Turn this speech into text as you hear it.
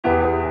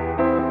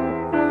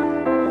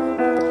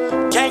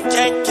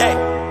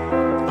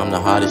I'm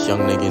the hottest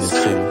young nigga in the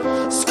city.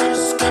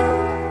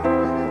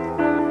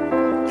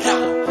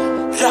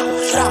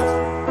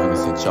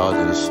 Niggas in charge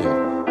of this shit.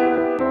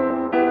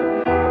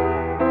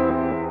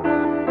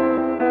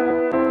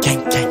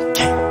 Gang, gang,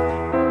 gang.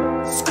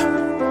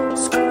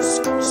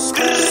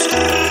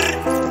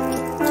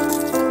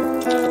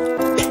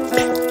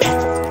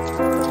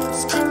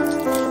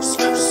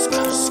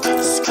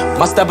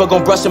 My stepper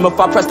gon' brush him if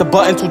I press the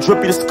button, too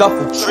drippy to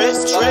scuffle.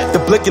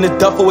 The blick in the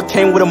duffle, it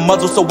came with a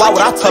muzzle, so why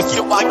would I touch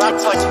it?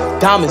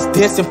 Diamonds,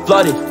 dancing,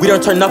 flooded, we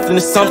don't turn nothing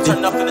to something.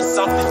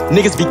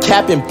 Niggas be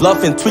capping,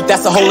 bluffin, tweak,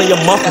 that's a hole in your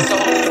muffin.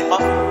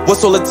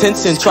 What's all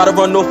attention? Try to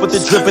run off with the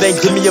drip, it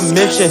ain't give me a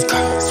mention.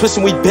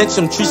 Swishing, we bench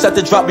them, treesh at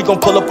the drop, we gon'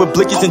 pull up with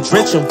blickies and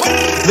drench them.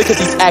 Look at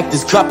these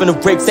actors, dropping the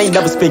rakes, ain't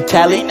never spin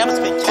Cali.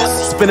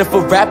 Spinnin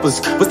for rappers,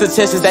 what's the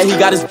chances that he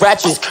got his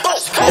ratchet?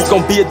 It's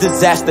gon' be a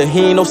disaster,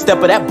 he ain't no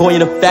stepper, that boy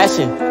in a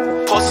fashion.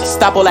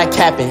 Stop all that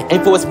capping,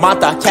 ain't for his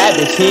māthā,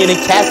 cabbage, he ain't in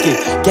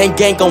casket. Gang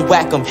gang gon'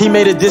 whack him, he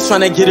made a diss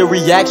tryna get a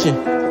reaction.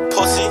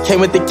 Came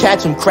with the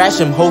catch him, crash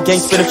him, whole gang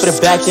spinning for the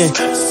back end.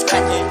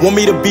 Want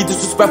me to be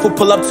disrespectful,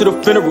 pull up to the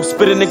funeral,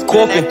 spitting and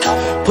coughing.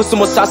 Put some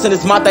more shots in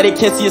his mouth that they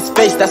can't see his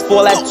face, that's for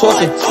all that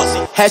talking.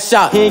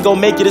 Headshot, he ain't gon'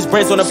 make it, his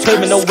brains on the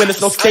pavement, no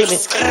winners, no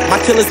statement. My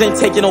killers ain't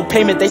taking no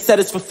payment, they said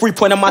it's for free,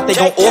 point them out, they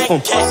gon' off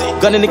him.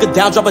 Gun a nigga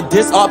down, drop a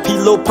diss, RP,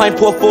 lil' pint,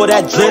 pour for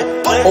that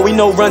drip. All we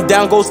know, run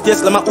down, go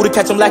skits, let my Uda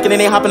catch him lacking,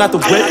 and they hopping out the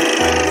whip.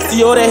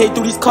 See all that hate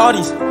through these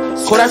Cardis.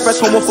 Call that fresh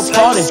home for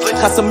pardon.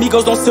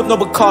 Casamigos don't sip no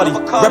Bacardi.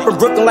 Rappin'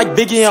 Brooklyn like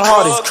Biggie and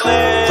Harden.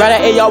 Grab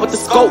that AR with the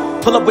scope.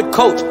 Pull up with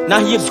coach.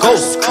 Now he a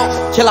ghost.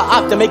 Kill a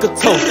op to make a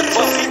toast.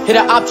 Hit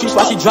a op treesh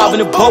while she driving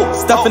the boat.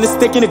 Stuffing the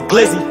stick in the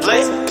glizzy.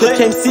 Clip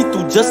came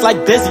see-through just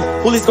like Busy.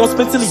 Hoolies gon'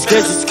 spin till he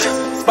dizzy.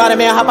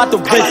 Spider-Man, hop out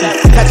the Rizzy.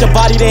 Catch a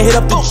body, then hit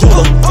up the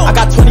jeweler. I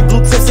got 20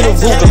 blue tips in the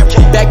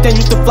Ruger. Back then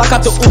used to flock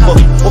out the Uber.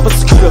 Off a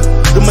scooter,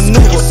 the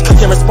maneuver.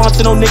 Can't respond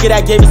to no nigga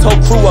that gave his whole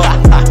crew up.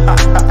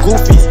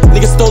 Goofies,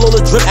 niggas stole all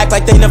the drip, act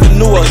like they never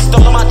knew us.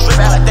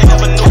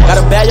 Got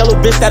a bad yellow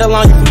bitch that'll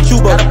line you from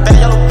Cuba.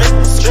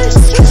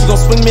 She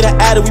gon' swing me the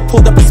adder, we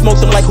pulled up and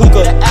smoked them like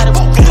hookah.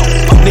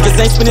 Niggas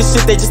ain't spinning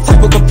shit, they just type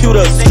with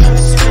computers.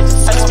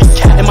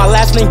 And my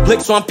last name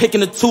Blick, so I'm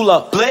picking the tool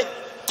up. Blick.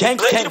 Gang,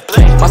 gang,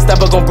 my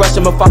stepper gon' brush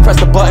him if I press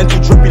the button,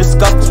 too drippy to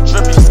scuffle.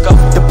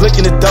 The blick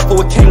in the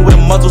duffle, it came with a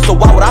muzzle, so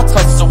why would I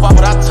touch it?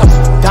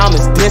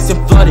 Diamonds, dancing,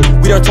 flooded,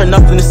 we don't turn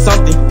nothing to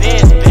something.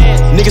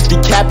 Niggas be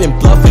capping,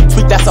 bluffin,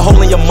 tweak, that's a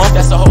hole in your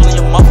muffin.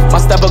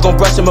 My stepper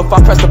gon' brush him if I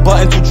press the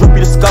button, too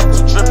drippy to scuffle.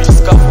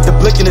 The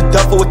blick in the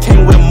duffle, it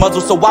came with a muzzle,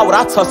 so why would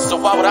I touch it?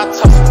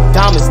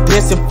 Diamonds,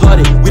 dancing,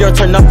 flooded, we don't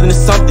turn nothing to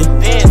something.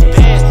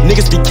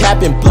 Niggas be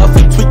capping,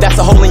 bluffin, tweak, that's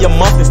a hole in your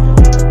muffin.